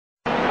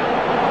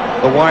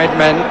The wide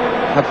men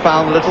have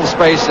found little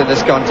space in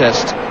this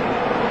contest.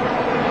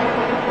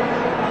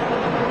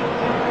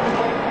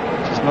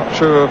 This is not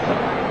true of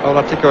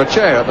Olatico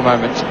Chair at the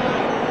moment,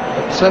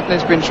 but certainly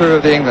it's been true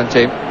of the England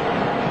team.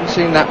 Haven't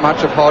seen that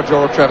much of Hodge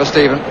or Trevor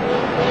Steven.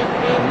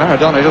 And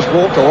Maradona just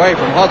walked away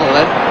from Hoddle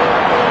then.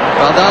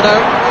 Maradona,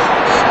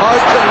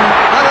 Hodge and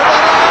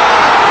Maradona!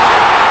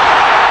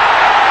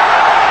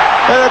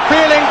 They're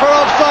appealing for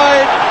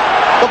offside.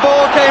 The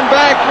ball came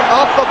back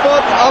off the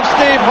foot of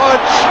Steve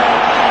Hodge,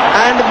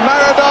 and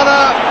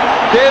Maradona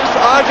gives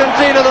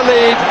Argentina the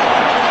lead.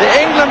 The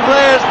England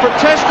players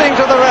protesting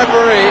to the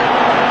referee,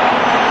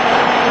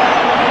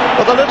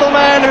 but the little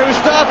man who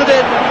started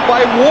it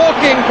by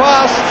walking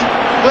past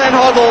Glenn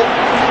Hoddle,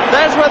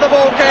 that's where the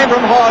ball came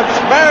from Hodge.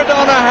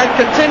 Maradona had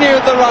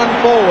continued the run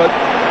forward,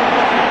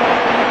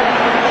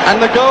 and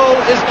the goal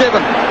is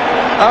given.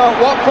 At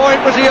what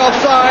point was he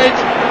offside?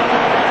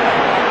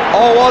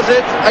 Or was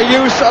it a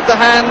use of the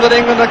hand that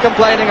England are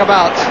complaining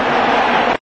about?